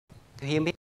to hear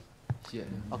me? Yeah.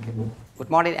 Okay. Good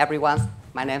morning, everyone.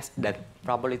 My name is Dan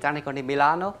from Politecnico di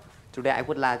Milano. Today, I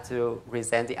would like to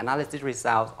present the analysis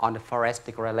results on the forest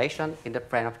decorrelation in the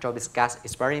frame of Joby's gas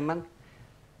experiment.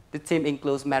 The team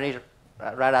includes many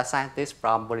radar scientists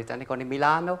from Politecnico di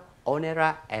Milano,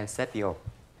 Onera, and Sergio.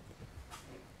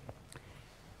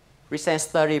 Recent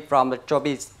study from the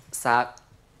Joby's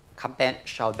campaign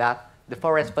showed that the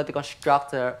forest vertical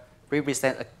structure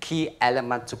represents a key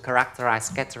element to characterize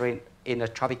scattering in a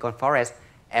tropical forest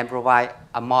and provide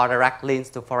a more direct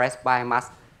link to forest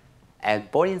biomass. And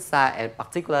both insight and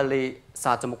particularly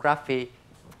soil tomography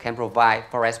can provide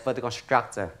forest vertical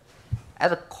structure.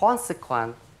 As a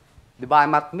consequence, the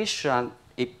biomass mission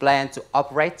is planned to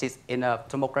operate it in a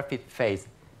tomographic phase.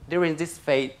 During this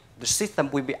phase, the system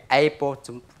will be able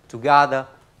to gather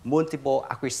multiple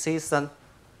acquisitions,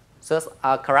 such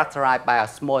as characterized by a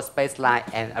small spaceline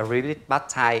and a release back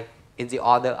time in the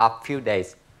order of few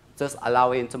days, thus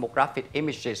allowing tomographic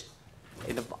images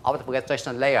of the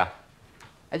vegetation layer.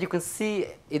 As you can see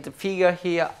in the figure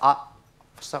here, on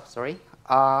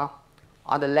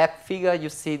the left figure, you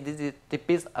see this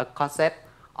depicts a concept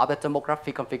of the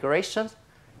tomographic configurations,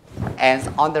 and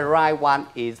on the right one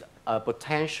is a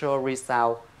potential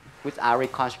result which are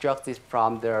reconstructed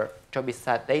from the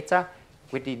Joby-SAT data,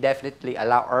 which definitely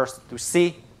allow us to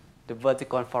see the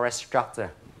vertical forest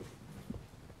structure.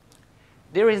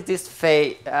 During this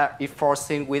phase, it's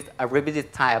foreseen with a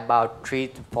repeated time about 3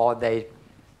 to 4 days,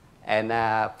 and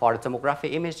for the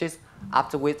tomography images,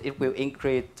 after which it will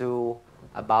increase to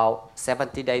about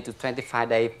 70 days to 25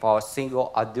 days for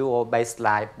single or dual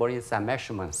baseline body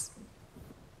measurements.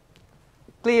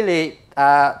 Clearly,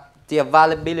 the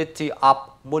availability of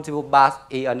multiple bars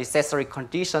is a necessary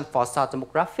condition for soil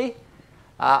tomography,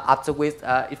 after which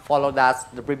it follows that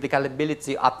the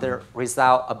replicability of the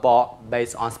result above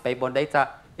based on spatial data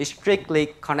is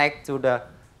strictly connected to the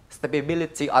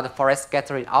stability of the forest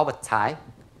scattering over time.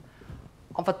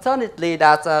 Unfortunately,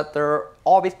 that the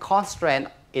orbit constraint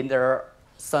in the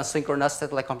sun-synchronous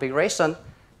satellite configuration,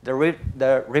 the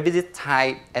revisit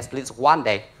time at least 1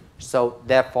 day. So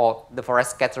therefore, the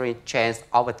forest scattering changes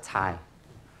over time.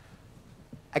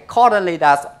 Accordingly,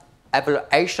 that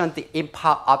evaluation the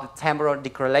impact of the temporal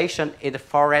decorrelation in the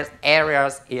forest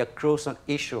areas is a crucial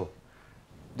issue.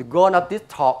 The goal of this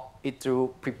talk is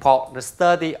to report the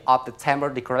study of the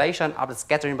temporal decorrelation of the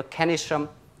scattering mechanism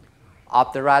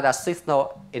of the radar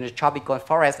signal in the tropical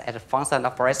forest as a function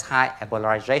of forest height and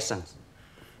polarization.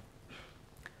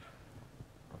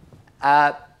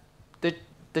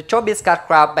 The Joby-SAT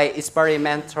graph-based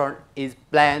experiment is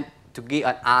planned to give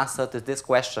an answer to this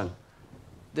question.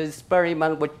 The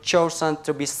experiment was chosen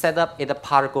to be set up in the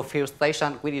particle field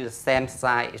station within the same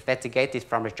site investigated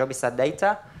from the Joby-SAT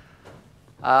data.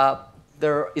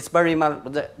 The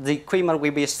equipment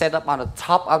will be set up on the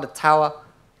top of the tower,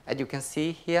 as you can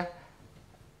see here,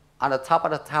 on the top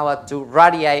of the tower to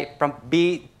radiate from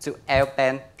B to L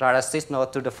band radar signal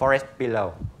to the forest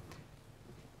below.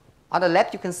 On the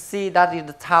left, you can see that in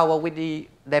the tower, which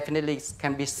definitely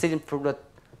can be seen through the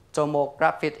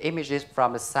tomographic images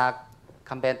from the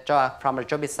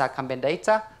Joby-SAT campaign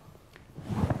data.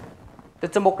 The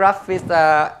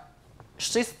tomographic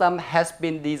system has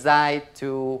been designed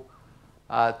to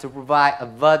provide a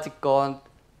vertical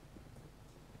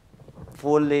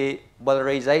fully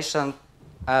polarization,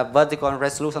 vertical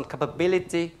resolution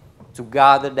capability to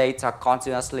gather data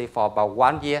continuously for about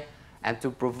 1 year and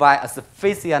to provide a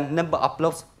sufficient number of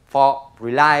loops for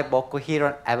reliable,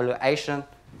 coherent evaluation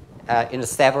in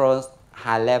several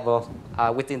high levels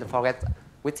within the forest.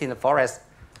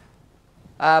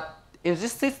 In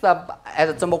this system, as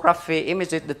a tomography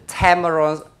images, the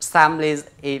temporal sampling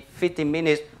is 15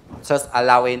 minutes, just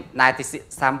allowing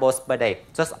 96 samples per day,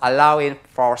 just allowing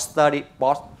for study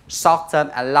both short-term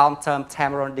and long-term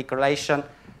temporal decorrelation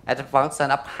as a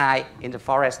function of height in the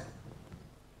forest.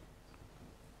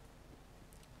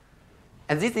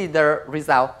 And this is the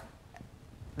result.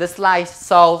 The slide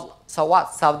shows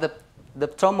what? So the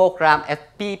tomogram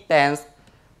at P-band,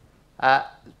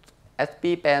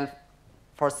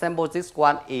 for example, this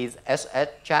one is SS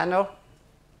channel,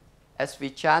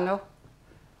 SV channel.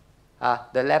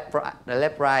 The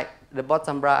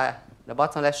bottom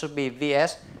left should be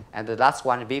VS, and the last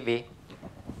one VV.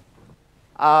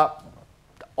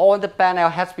 All the panel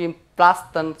has been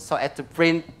plastered so as to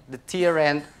bring the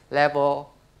terrain level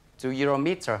to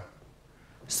Eurometer,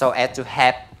 so as to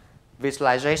have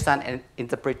visualization and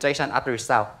interpretation of the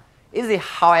result. It is,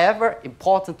 however,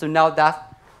 important to note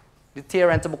that the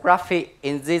terrain tomography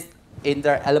in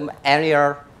the element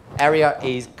area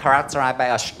is characterized by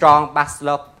a strong back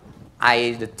slope,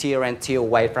 i.e. the terrain tilt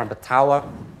away from the tower.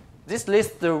 this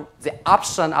leads to the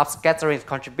option of scattering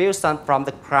contribution from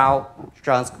the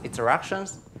crown-trunk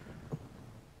interactions.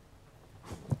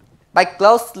 By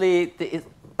closely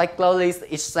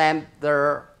examining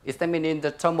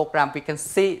the tomogram, we can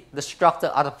see the structure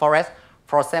of the forest.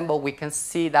 For example, we can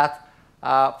see that,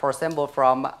 for example,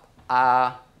 from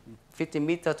 50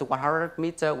 meters to 100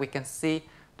 meters, we can see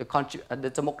the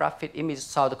tomographic image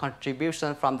show the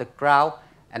contribution from the ground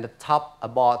and the top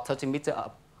about 30 meters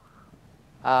up.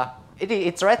 It is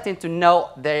interesting to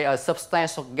know there is a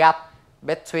substantial gap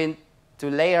between two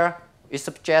layers. It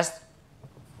suggests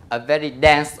a very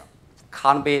dense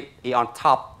cone on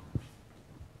top.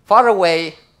 Far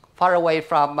away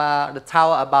from the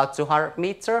tower, about 200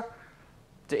 meters,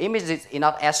 the image is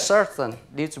not as certain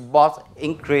due to both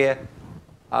increased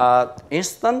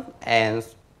instant and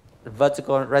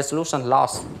vertical resolution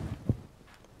loss.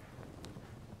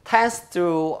 Thanks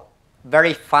to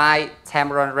very fine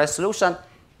temporal resolution,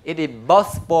 it is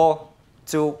possible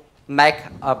to make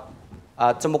a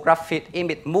tomographic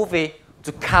image movie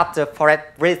to capture forest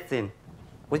breathing.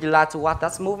 Would you like to watch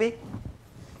that movie?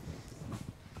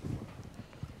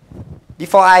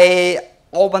 Before I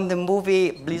open the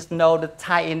movie, please note the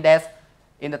time index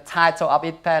in the title of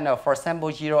each panel. For example,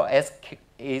 0S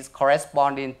is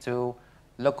corresponding to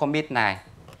local midnight.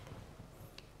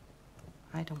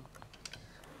 I don't.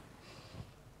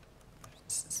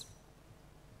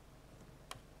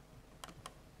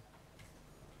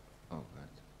 Oh, good.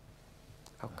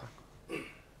 Okay.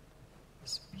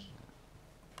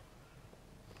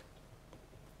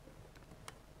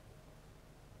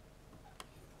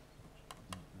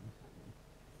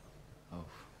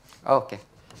 Okay.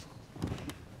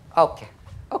 Okay.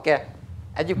 Okay.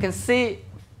 As you can see,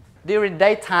 during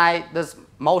daytime, the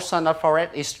motion of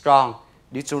forest is strong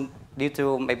due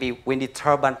to maybe windy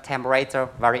turbulent temperature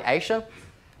variation,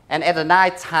 and at the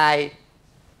night time,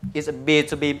 it's appears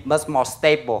to be much more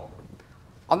stable.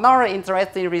 Another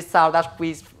interesting result that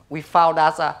we found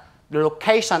that the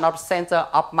location of center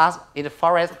of mass in the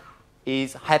forest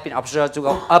has been observed to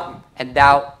go up and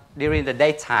down during the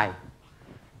daytime.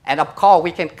 And of course,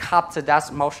 we can capture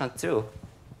that motion too.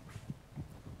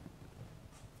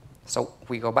 So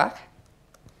we go back.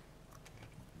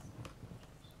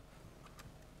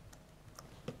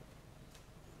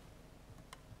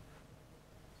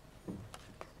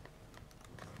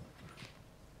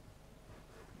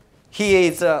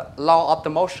 Here is the law of the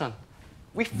motion.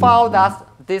 We found that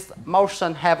this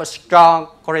motion has a strong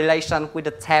correlation with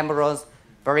the temporal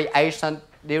variation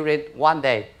during one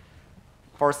day.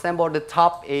 For example, the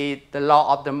top is the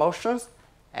law of the motions,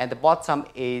 and the bottom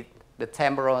is the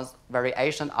temporal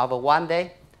variation over one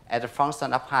day as a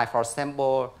function of height. For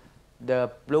example,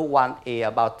 the blue one is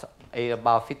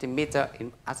about 50 meters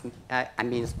in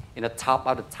the top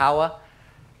of the tower.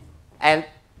 And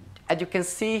as you can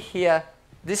see here,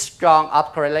 this strong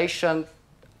correlation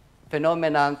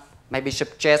phenomenon maybe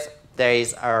suggests there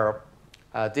is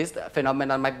this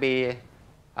phenomenon might be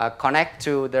connect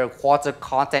to the water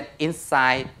content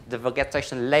inside the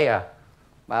vegetation layer.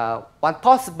 One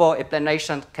possible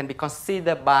explanation can be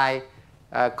considered by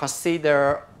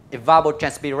consider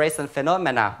evapotranspiration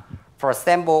phenomena. For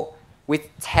example, with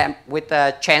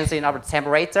the changing of the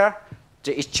temperature,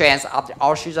 the exchange of the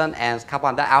oxygen and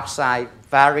carbon dioxide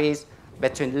varies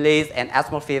between leaves and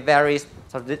atmosphere varies.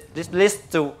 So this leads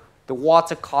to the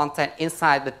water content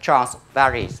inside the chunks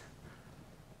varies.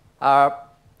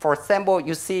 For example,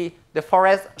 you see the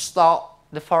forest will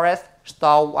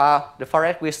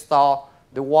store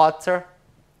the water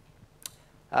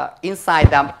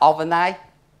inside them overnight,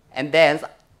 and then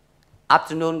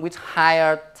afternoon with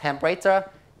higher temperature,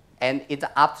 and in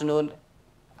the afternoon,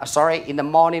 in the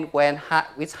morning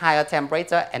with higher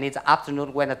temperature, and in the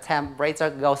afternoon when the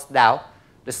temperature goes down,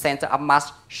 the center of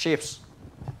mass shifts.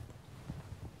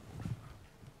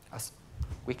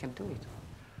 We can do it.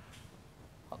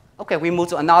 Okay, we move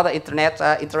to another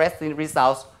interesting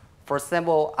results. For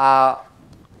example,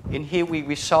 in here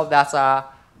we show that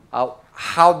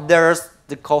how there's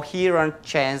the coherent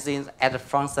changes as a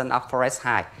function of forest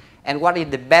height, and what is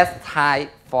the best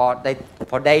height for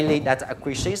daily data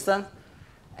acquisition.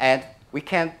 And we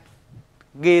can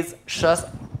give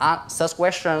such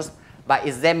questions by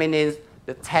examining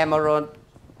the temporal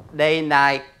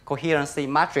day-night coherency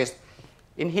matrix.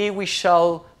 In here we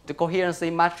show the coherency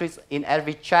matrix in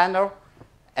every channel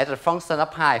as a function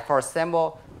of height. For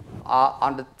example,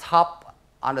 on the top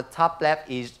left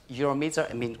is 0 meter,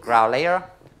 ground layer.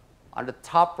 On the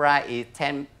top right is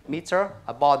 10 meter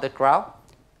above the ground.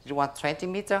 You want 20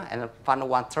 meter, and the final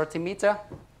one 30 meter.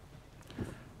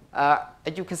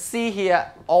 As you can see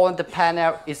here, on the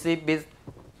panel is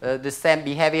the same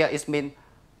behavior. It means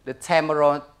the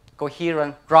temporal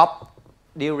coherence drop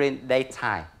during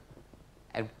daytime.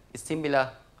 And it's similar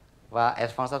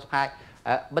as function of height.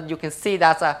 But you can see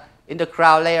that in the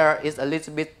ground layer is a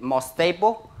little bit more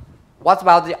stable. What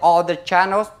about the other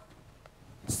channels?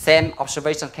 Same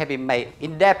observation can be made.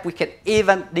 In depth, we can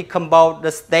even decompose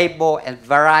the stable and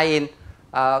varying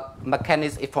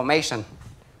mechanics information.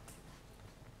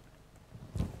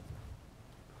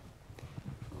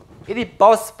 It is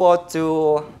possible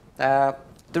to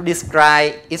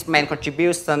describe its main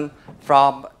contribution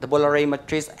from the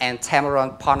polarimetry and temporal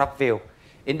point of view.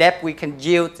 In depth, we can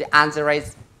use the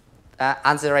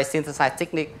answer-ray synthesis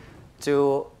technique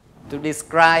to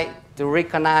describe, to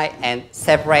recognize, and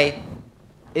separate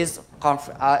its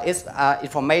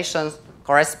information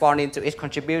corresponding to its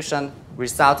contribution,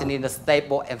 resulting in the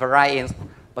stable and varying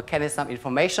mechanism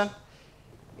information.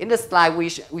 In the slide,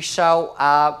 we show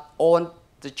all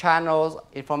the channels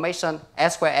information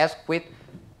as well as with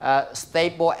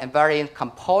stable and varying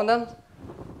components.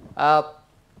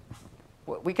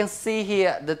 We can see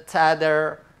here the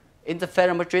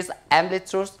interferometry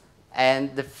amplitude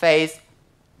and the phase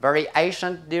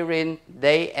variation during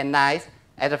day and night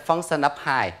as a function of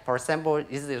height. For example,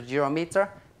 this is 0 meter,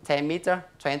 10 meter,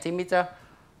 20 meter.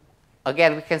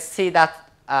 Again, we can see that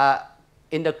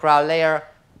in the ground layer,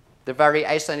 the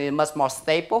variation is much more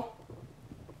stable.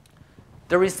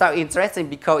 The result is interesting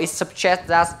because it suggests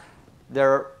that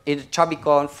in the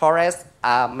tropical forest,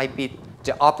 maybe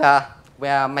the opera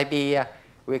where maybe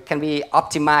we can be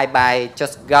optimized by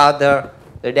just gather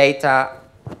the data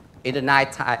in the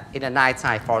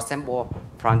nighttime, for example,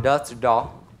 from dusk to dawn.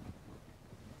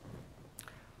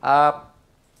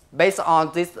 Based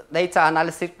on this data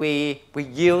analysis, we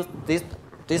use this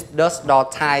dusk dawn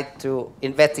time to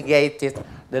investigate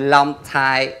the long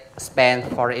time span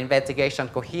for investigation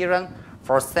coherence.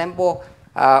 For example,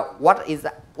 what is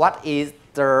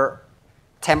the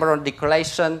temporal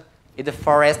decorrelation in the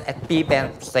forest at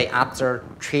P-band, say after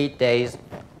 3 days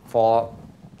for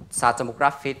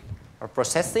tomographic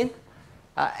processing?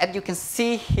 And you can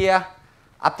see here,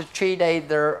 after 3 days,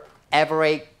 the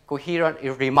average coherence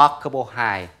is remarkable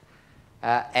high.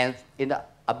 And in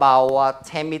about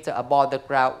 10 meters above the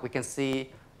ground, we can see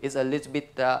it's a little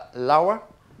bit lower.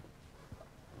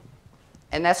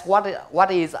 And that's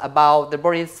what is about the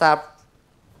burning sub.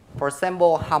 For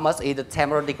example, how much is the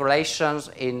temporal decorrelation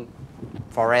in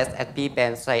forest at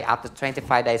P-band, say after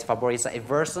 25 days for burning sub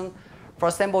inversion. For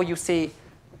example, you see,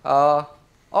 oh,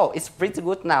 it's pretty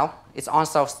good now. It's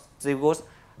also still good.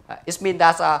 It means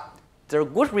that the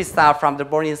good result from the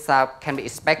burning sub can be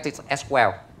expected as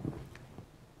well.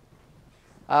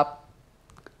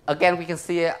 Again, we can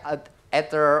see at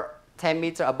the 10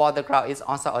 meters above the ground is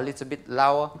also a little bit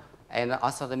lower, and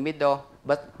also the middle.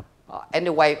 But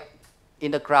anyway,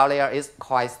 in the ground layer is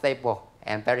quite stable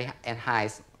and very high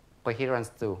coherence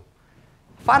too.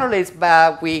 Finally,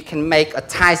 we can make a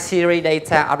time series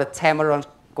data of the temporal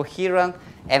coherence,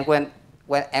 and we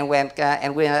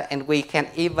can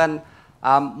even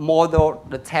model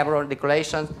the temporal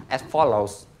decorrelation as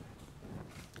follows.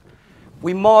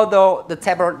 We model the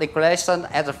temporal decorrelation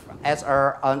as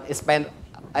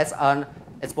an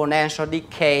exponential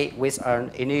decay with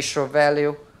an initial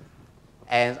value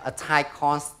and a time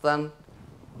constant.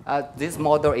 This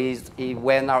model is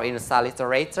well known in the SAR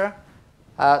literature.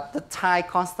 The time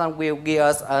constant will give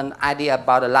us an idea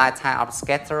about the lifetime of the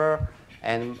scatterer,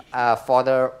 and for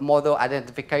the model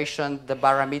identification, the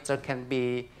parameter can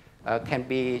be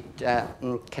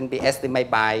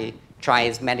estimated by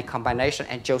trying many combinations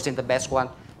and choosing the best one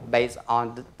based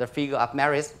on the figure of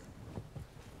merit.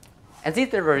 And this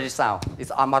is the result. It's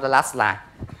on the last slide.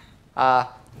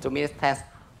 2 minutes 10.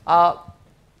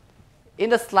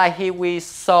 In the slide here, we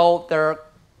saw the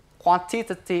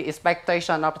quantitative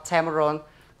expectation of temporal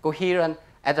coherence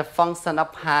as a function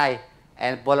of height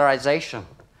and polarization.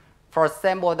 For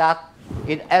example, that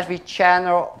in every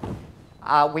channel,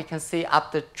 we can see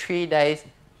after 3 days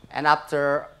and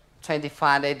after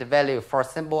 25 days the value. For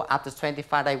example, after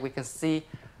 25 days, we can see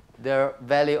the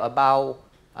value about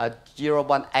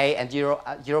 0.8 and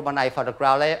 0.8 for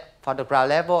the ground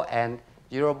level and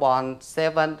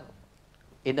 0.7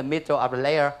 in the middle of the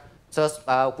layer, just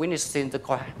witnessing the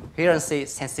coherency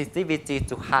sensitivity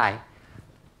to high.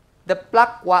 The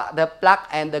black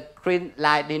and the green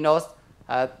line denotes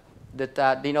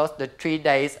the 3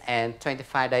 days and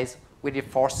 25 days with the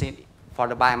forcing for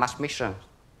the biomass mission.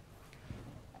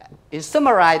 In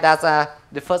summary, that's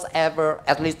the first ever,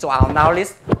 at least to our knowledge,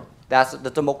 that's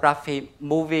the tomography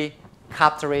movie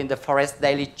capturing the forest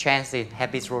daily changes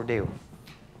have been revealed.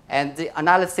 And the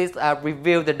analysis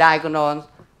revealed the diagonal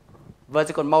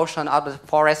vertical motion of the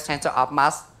forest center of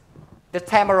mass the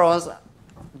temporal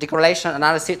decorrelation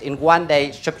analysis in one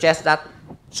day suggests that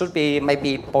should be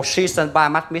maybe positioned by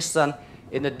mission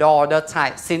in the dawn-dusk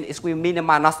time, since it will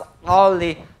minimize not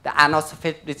only the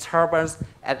ionospheric disturbance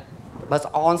but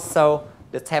also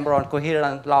the temporal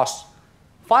coherence loss.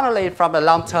 Finally, from the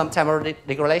long-term temporal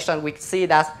decorrelation, we see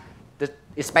that the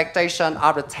expectation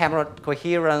of the temporal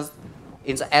coherence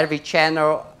in every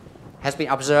channel has been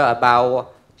observed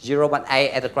about 0.8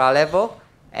 at the ground level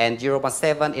and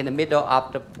 0.7 in the middle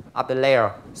of the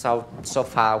layer. So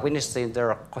far, witnessing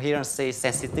the coherency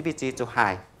sensitivity to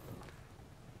high.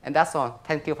 And that's all.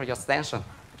 Thank you for your attention.